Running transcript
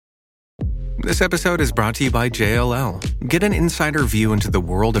This episode is brought to you by JLL. Get an insider view into the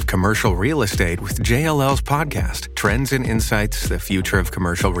world of commercial real estate with JLL's podcast, Trends and Insights, the Future of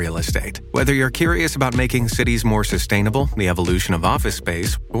Commercial Real Estate. Whether you're curious about making cities more sustainable, the evolution of office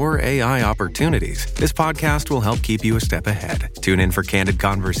space, or AI opportunities, this podcast will help keep you a step ahead. Tune in for candid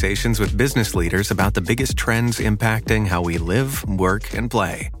conversations with business leaders about the biggest trends impacting how we live, work, and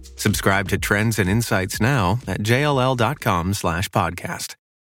play. Subscribe to Trends and Insights now at jll.com/podcast.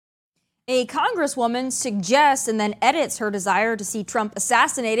 A congresswoman suggests and then edits her desire to see Trump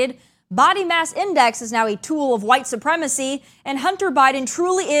assassinated. Body mass index is now a tool of white supremacy, and Hunter Biden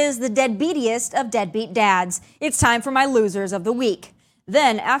truly is the deadbeatiest of deadbeat dads. It's time for my losers of the week.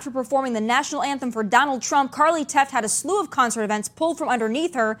 Then, after performing the national anthem for Donald Trump, Carly Teft had a slew of concert events pulled from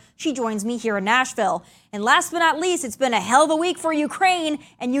underneath her. She joins me here in Nashville. And last but not least, it's been a hell of a week for Ukraine,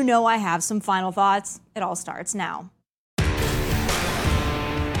 and you know I have some final thoughts. It all starts now.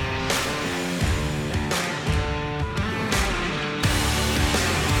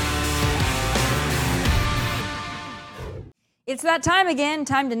 It's that time again,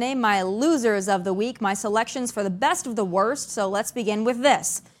 time to name my losers of the week, my selections for the best of the worst, so let's begin with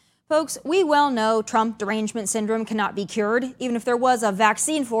this. Folks, we well know Trump derangement syndrome cannot be cured. Even if there was a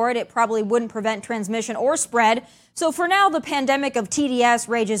vaccine for it, it probably wouldn't prevent transmission or spread. So for now, the pandemic of TDS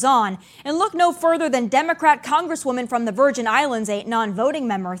rages on. And look no further than Democrat Congresswoman from the Virgin Islands, a non-voting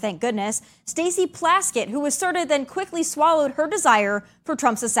member, thank goodness, Stacey Plaskett, who asserted then quickly swallowed her desire for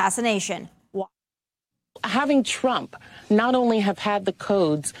Trump's assassination. Having Trump not only have had the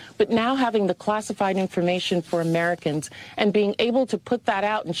codes, but now having the classified information for Americans and being able to put that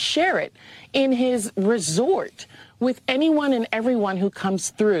out and share it in his resort with anyone and everyone who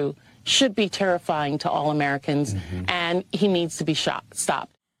comes through should be terrifying to all Americans, and he needs to be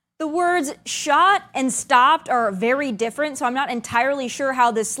stopped. The words shot and stopped are very different, so I'm not entirely sure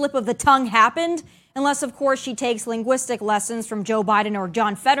how this slip of the tongue happened, unless, of course, she takes linguistic lessons from Joe Biden or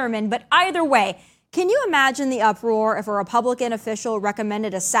John Fetterman. But either way, can you imagine the uproar if a Republican official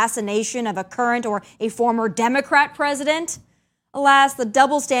recommended assassination of a current or a former Democrat president? Alas, the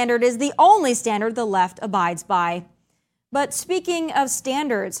double standard is the only standard the left abides by. But speaking of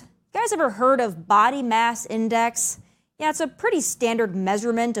standards, you guys ever heard of body mass index? Yeah, it's a pretty standard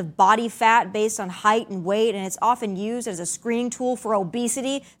measurement of body fat based on height and weight, and it's often used as a screening tool for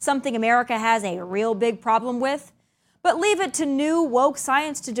obesity, something America has a real big problem with. But leave it to new woke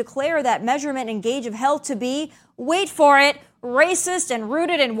science to declare that measurement and gauge of health to be, wait for it, racist and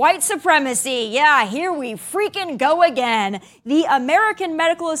rooted in white supremacy. Yeah, here we freaking go again. The American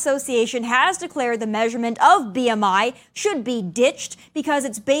Medical Association has declared the measurement of BMI should be ditched because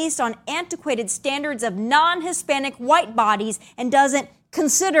it's based on antiquated standards of non-Hispanic white bodies and doesn't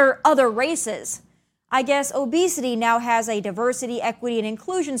consider other races. I guess obesity now has a diversity, equity, and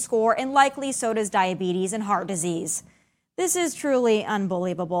inclusion score, and likely so does diabetes and heart disease. This is truly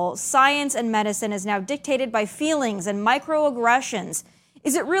unbelievable. Science and medicine is now dictated by feelings and microaggressions.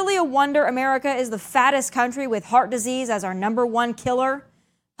 Is it really a wonder America is the fattest country with heart disease as our #1 killer?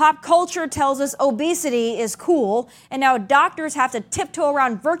 Pop culture tells us obesity is cool, and now doctors have to tiptoe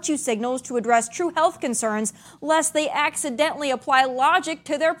around virtue signals to address true health concerns, lest they accidentally apply logic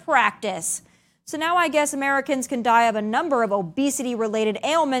to their practice. So now I guess Americans can die of a number of obesity-related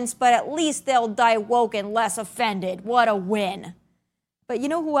ailments, but at least they'll die woke and less offended. What a win. But you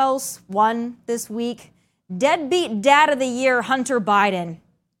know who else won this week? Deadbeat Dad of the Year, Hunter Biden.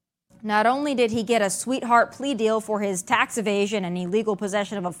 Not only did he get a sweetheart plea deal for his tax evasion and illegal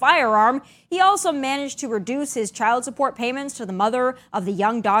possession of a firearm, he also managed to reduce his child support payments to the mother of the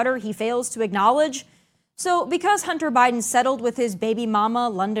young daughter he fails to acknowledge. So because Hunter Biden settled with his baby mama,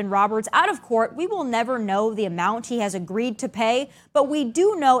 London Roberts, out of court, we will never know the amount he has agreed to pay, but we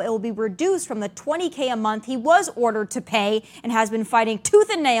do know it will be reduced from the $20K a month he was ordered to pay and has been fighting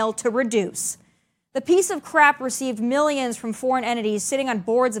tooth and nail to reduce. The piece of crap received millions from foreign entities sitting on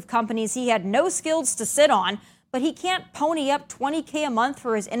boards of companies he had no skills to sit on, but he can't pony up $20K a month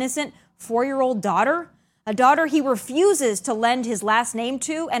for his innocent 4-year-old daughter? A daughter he refuses to lend his last name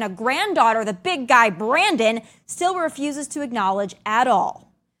to, and a granddaughter the big guy Brandon still refuses to acknowledge at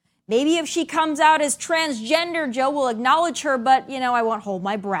all. Maybe if she comes out as transgender, Joe will acknowledge her, but, I won't hold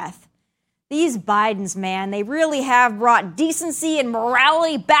my breath. These Bidens, man, they really have brought decency and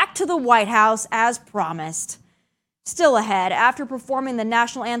morality back to the White House as promised. Still ahead, after performing the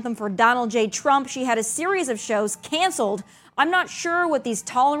national anthem for Donald J. Trump, she had a series of shows canceled. I'm not sure what these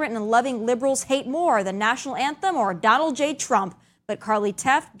tolerant and loving liberals hate more, the national anthem or Donald J. Trump, but Carly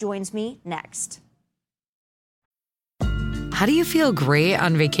Teft joins me next. How do you feel great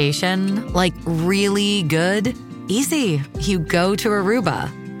on vacation? Like really good? Easy. You go to Aruba.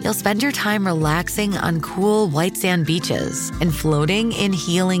 You'll spend your time relaxing on cool white sand beaches and floating in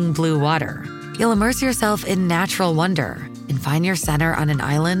healing blue water. You'll immerse yourself in natural wonder and find your center on an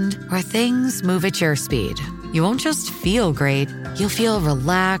island where things move at your speed. You won't just feel great, you'll feel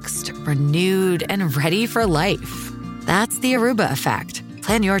relaxed, renewed, and ready for life. That's the Aruba effect.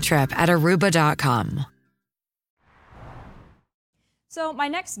 Plan your trip at Aruba.com. So my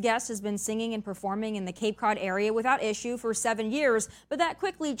next guest has been singing and performing in the Cape Cod area without issue for 7 years, but that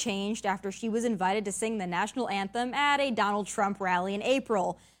quickly changed after she was invited to sing the national anthem at a Donald Trump rally in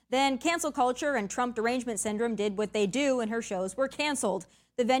April. Then cancel culture and Trump derangement syndrome did what they do, and her shows were canceled.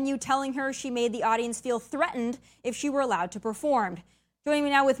 The venue telling her she made the audience feel threatened if she were allowed to perform. Joining me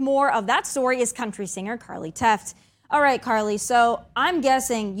now with more of that story is country singer Carly Teft. All right, Carly, so I'm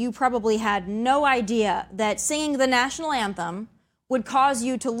guessing you probably had no idea that singing the national anthem would cause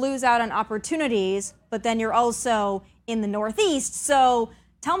you to lose out on opportunities, but then you're also in the Northeast. So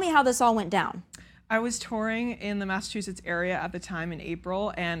tell me how this all went down. I was touring in the Massachusetts area at the time in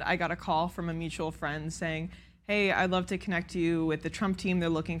April, and I got a call from a mutual friend saying, hey, I'd love to connect you with the Trump team. They're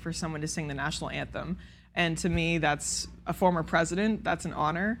looking for someone to sing the national anthem. And to me, that's a former president. That's an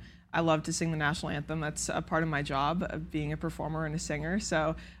honor. I love to sing the national anthem. That's a part of my job of being a performer and a singer.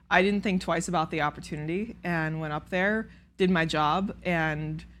 So I didn't think twice about the opportunity and went up there, did my job,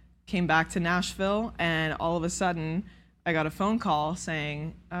 and came back to Nashville, and all of a sudden I got a phone call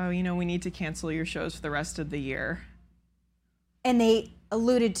saying, oh, we need to cancel your shows for the rest of the year. And they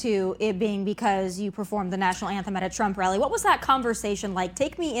alluded to it being because you performed the national anthem at a Trump rally. What was that conversation like?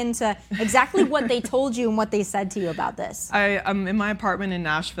 Take me into exactly what they told you and what they said to you about this. I'm in my apartment in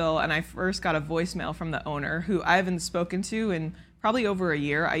Nashville, and I first got a voicemail from the owner, who I haven't spoken to in probably over a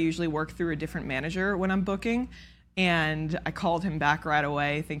year. I usually work through a different manager when I'm booking. And I called him back right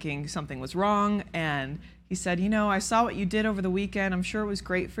away thinking something was wrong. And he said, I saw what you did over the weekend. I'm sure it was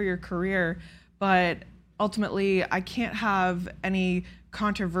great for your career, but ultimately I can't have any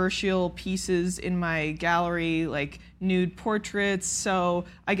controversial pieces in my gallery, like nude portraits. So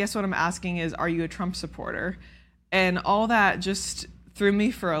I guess what I'm asking is, are you a Trump supporter? And all that just threw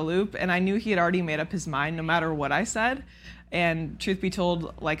me for a loop. And I knew he had already made up his mind no matter what I said. And truth be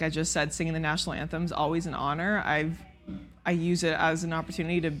told, like I just said, singing the national anthem is always an honor. I use it as an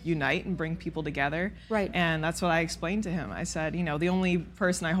opportunity to unite and bring people together. Right. And that's what I explained to him. I said, the only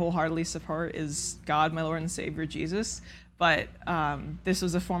person I wholeheartedly support is God, my Lord and Savior, Jesus. But this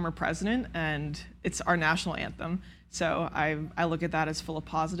was a former president, and it's our national anthem. So I look at that as full of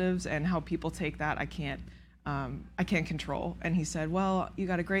positives, and how people take that, I can't control. And he said, well, you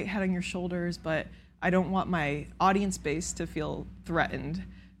got a great head on your shoulders, but I don't want my audience base to feel threatened.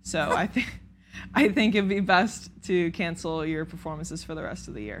 So I think it'd be best to cancel your performances for the rest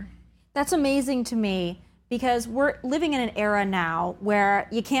of the year. That's amazing to me, because we're living in an era now where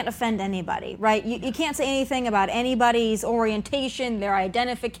you can't offend anybody, right? You can't say anything about anybody's orientation, their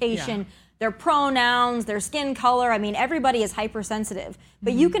identification, their pronouns, their skin color. I mean, everybody is hypersensitive.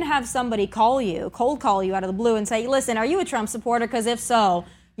 But you can have somebody cold call you out of the blue and say, listen, are you a Trump supporter? Because if so,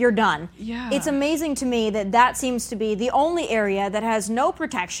 you're done. Yeah. It's amazing to me that seems to be the only area that has no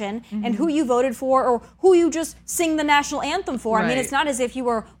protection, and who you voted for or who you just sing the national anthem for. Right. I mean, it's not as if you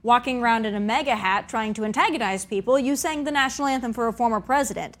were walking around in a MAGA hat trying to antagonize people. You sang the national anthem for a former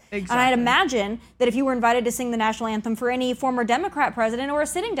president. Exactly. And I'd imagine that if you were invited to sing the national anthem for any former Democrat president or a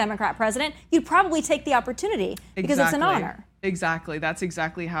sitting Democrat president, you'd probably take the opportunity because it's an honor. Exactly. That's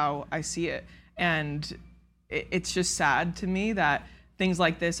exactly how I see it. And it's just sad to me that things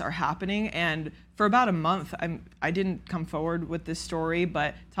like this are happening. And for about a month, I didn't come forward with this story,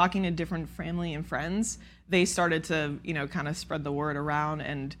 but talking to different family and friends, they started to, kind of spread the word around.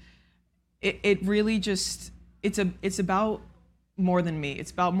 And it really just, it's about more than me. It's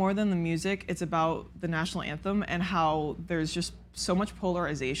about more than the music. It's about the national anthem, and how there's just so much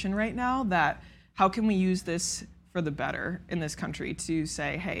polarization right now that how can we use this for the better in this country to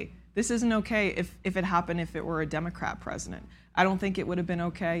say, hey, this isn't okay if it happened if it were a Democrat president. I don't think it would have been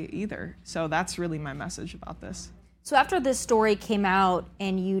okay either. So that's really my message about this. So after this story came out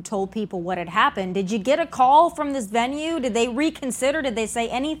and you told people what had happened, did you get a call from this venue? Did they reconsider? Did they say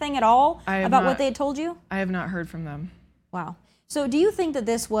anything at all about what they had told you? I have not heard from them. Wow. So do you think that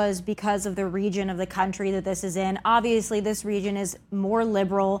this was because of the region of the country that this is in? Obviously, this region is more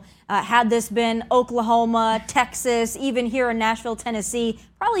liberal. Had this been Oklahoma, Texas, even here in Nashville, Tennessee,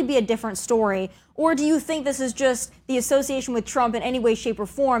 probably be a different story. Or do you think this is just the association with Trump in any way, shape, or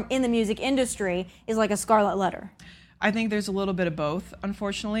form in the music industry is like a scarlet letter? I think there's a little bit of both,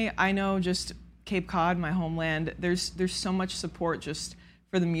 unfortunately. I know just Cape Cod, my homeland, there's so much support just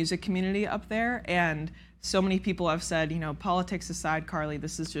for the music community up there. And so many people have said, politics aside, Carly,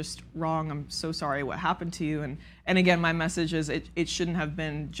 this is just wrong. I'm so sorry what happened to you. And again, my message is it shouldn't have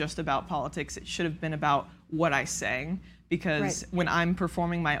been just about politics. It should have been about what I sang. Because when I'm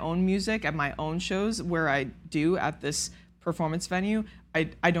performing my own music at my own shows, where I do at this performance venue,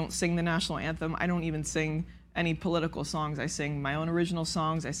 I don't sing the national anthem. I don't even sing any political songs. I sing my own original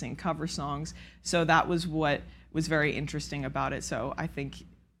songs. I sing cover songs. So that was what was very interesting about it. So I think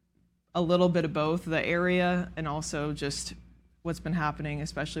a little bit of both, the area and also just what's been happening,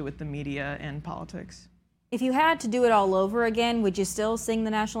 especially with the media and politics. If you had to do it all over again, would you still sing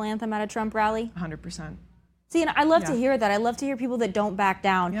the national anthem at a Trump rally? 100%. See, and I love to hear that. I love to hear people that don't back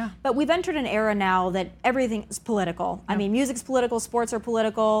down. Yeah. But we've entered an era now that everything is political. I mean, music's political, sports are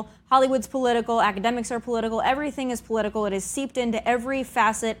political, Hollywood's political, academics are political, everything is political. It is seeped into every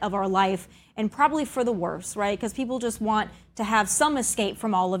facet of our life, and probably for the worse, right? Because people just want to have some escape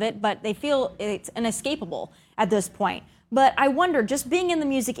from all of it, but they feel it's inescapable at this point. But I wonder, just being in the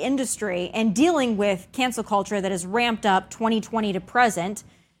music industry and dealing with cancel culture that has ramped up 2020 to present,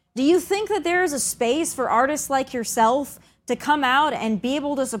 do you think that there is a space for artists like yourself to come out and be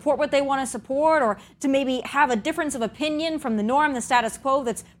able to support what they want to support, or to maybe have a difference of opinion from the norm, the status quo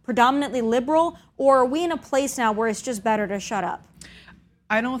that's predominantly liberal? Or are we in a place now where it's just better to shut up?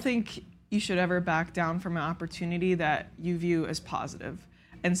 I don't think you should ever back down from an opportunity that you view as positive.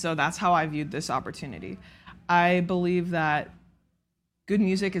 And so that's how I viewed this opportunity. I believe that good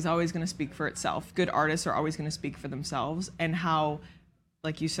music is always going to speak for itself. Good artists are always going to speak for themselves, and how,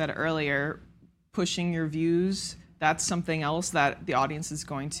 like you said earlier, pushing your views, that's something else that the audience is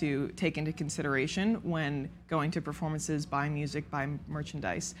going to take into consideration when going to performances, buying music, buying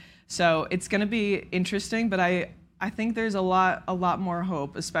merchandise. So it's going to be interesting, but I think there's a lot more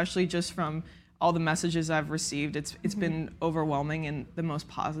hope, especially just from all the messages I've received. It's been overwhelming in the most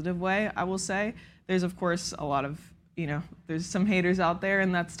positive way, I will say. There's, of course, a lot of, there's some haters out there,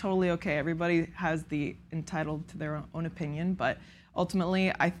 and that's totally okay. Everybody has the entitled to their own opinion, but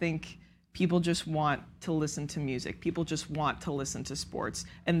ultimately, I think people just want to listen to music. People just want to listen to sports.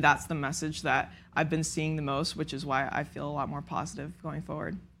 And that's the message that I've been seeing the most, which is why I feel a lot more positive going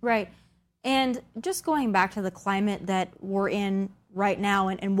forward. Right. And just going back to the climate that we're in right now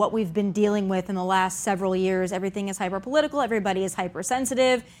and what we've been dealing with in the last several years, everything is hyper-political, everybody is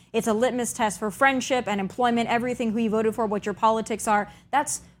hypersensitive. It's a litmus test for friendship and employment, everything, who you voted for, what your politics are.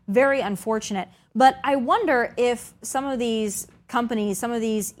 That's very unfortunate. But I wonder if some of these companies, some of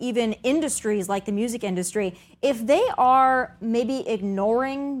these even industries like the music industry, if they are maybe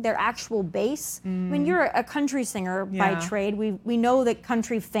ignoring their actual base. I mean, you're a country singer by trade. We know that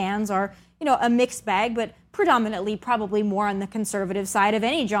country fans are, a mixed bag, but predominantly probably more on the conservative side of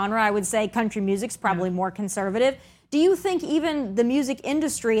any genre. I would say country music's probably more conservative. Do you think even the music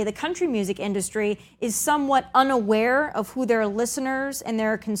industry, the country music industry, is somewhat unaware of who their listeners and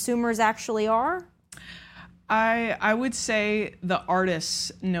their consumers actually are? I would say the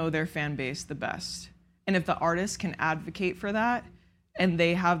artists know their fan base the best. And if the artists can advocate for that, and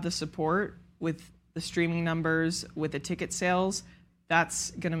they have the support with the streaming numbers, with the ticket sales,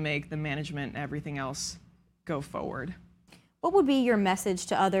 that's going to make the management and everything else go forward. What would be your message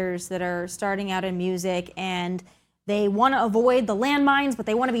to others that are starting out in music and they want to avoid the landmines, but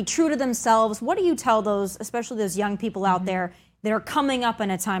they want to be true to themselves? What do you tell those, especially those young people out there that are coming up in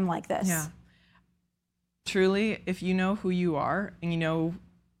a time like this? Yeah. Truly, if you know who you are and you know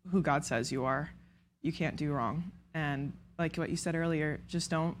who God says you are, you can't do wrong. And like what you said earlier, just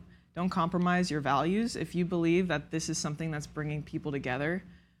don't compromise your values. If you believe that this is something that's bringing people together,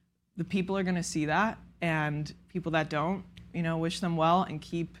 the people are going to see that, and people that don't, wish them well and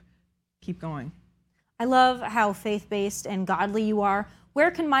keep going. I love how faith-based and godly you are.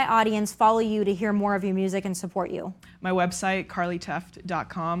 Where can my audience follow you to hear more of your music and support you? My website,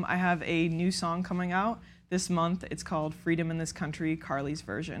 carlyteft.com. I have a new song coming out this month. It's called Freedom in This Country, Carly's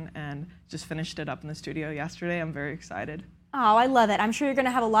version, and just finished it up in the studio yesterday. I'm very excited. Oh, I love it. I'm sure you're going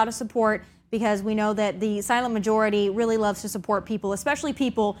to have a lot of support, because we know that the silent majority really loves to support people, especially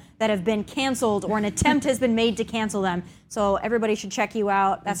people that have been canceled or an attempt has been made to cancel them. So everybody should check you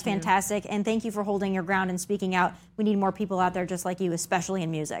out. That's fantastic. And thank you for holding your ground and speaking out. We need more people out there just like you, especially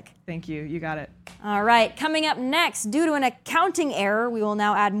in music. Thank you. You got it. All right. Coming up next, due to an accounting error, we will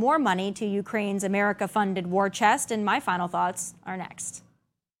now add more money to Ukraine's America-funded war chest. And my final thoughts are next.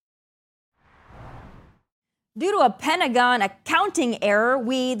 Due to a Pentagon accounting error,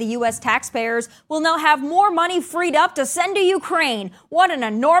 we, the U.S. taxpayers, will now have more money freed up to send to Ukraine. What an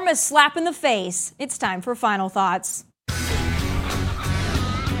enormous slap in the face. It's time for Final Thoughts.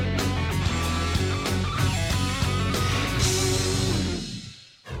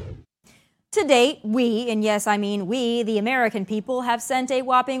 To date, we, and yes, I mean we, the American people, have sent a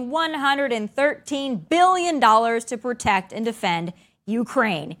whopping $113 billion to protect and defend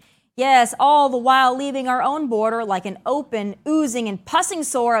Ukraine. Yes, all the while leaving our own border like an open, oozing, and pussing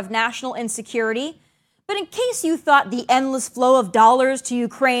sore of national insecurity. But in case you thought the endless flow of dollars to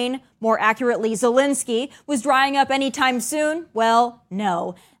Ukraine, more accurately Zelensky, was drying up anytime soon, well,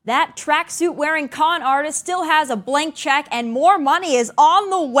 no. That tracksuit-wearing con artist still has a blank check and more money is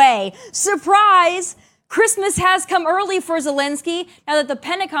on the way. Surprise! Christmas has come early for Zelensky now that the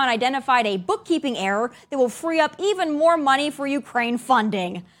Pentagon identified a bookkeeping error that will free up even more money for Ukraine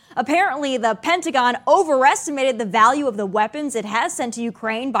funding. Apparently, the Pentagon overestimated the value of the weapons it has sent to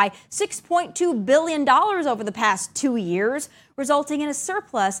Ukraine by $6.2 billion over the past 2 years, resulting in a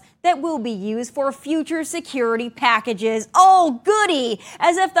surplus that will be used for future security packages. Oh, goody!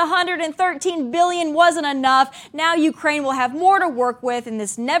 As if the $113 billion wasn't enough, now Ukraine will have more to work with in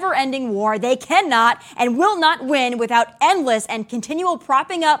this never-ending war they cannot and will not win without endless and continual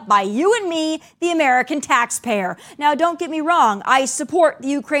propping up by you and me, the American taxpayer. Now, don't get me wrong, I support the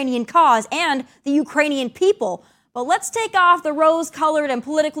Ukrainian cause and the Ukrainian people. But let's take off the rose-colored and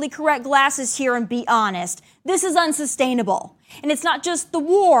politically correct glasses here and be honest. This is unsustainable. And it's not just the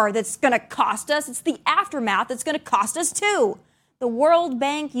war that's going to cost us, it's the aftermath that's going to cost us too. The World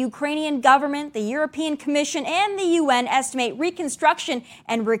Bank, Ukrainian government, the European Commission, and the UN estimate reconstruction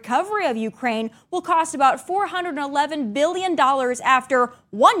and recovery of Ukraine will cost about $411 billion after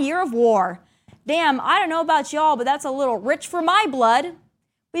 1 year of war. Damn, I don't know about y'all, but that's a little rich for my blood.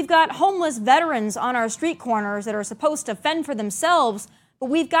 We've got homeless veterans on our street corners that are supposed to fend for themselves, but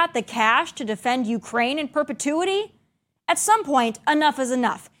we've got the cash to defend Ukraine in perpetuity? At some point, enough is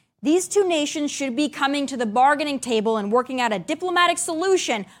enough. These two nations should be coming to the bargaining table and working out a diplomatic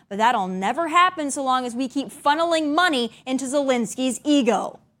solution, but that'll never happen so long as we keep funneling money into Zelensky's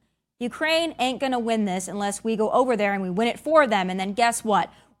ego. Ukraine ain't gonna win this unless we go over there and we win it for them, and then guess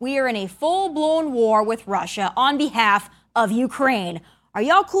what? We are in a full-blown war with Russia on behalf of Ukraine. Are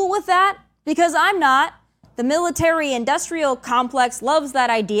y'all cool with that? Because I'm not. The military-industrial complex loves that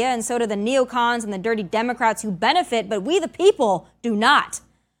idea, and so do the neocons and the dirty Democrats who benefit, but we the people do not.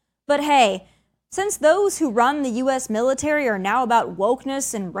 But hey, since those who run the U.S. military are now about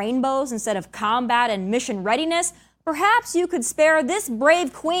wokeness and rainbows instead of combat and mission readiness, perhaps you could spare this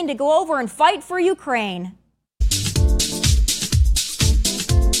brave queen to go over and fight for Ukraine.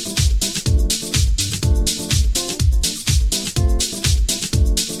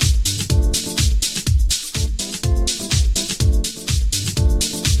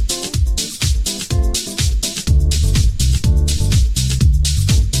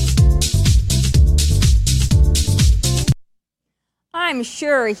 I'm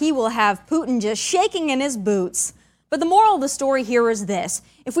sure he will have Putin just shaking in his boots. But the moral of the story here is this.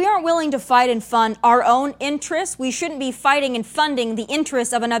 If we aren't willing to fight and fund our own interests, we shouldn't be fighting and funding the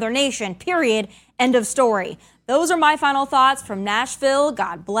interests of another nation. Period. End of story. Those are my final thoughts from Nashville.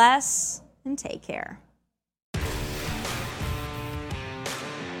 God bless and take care.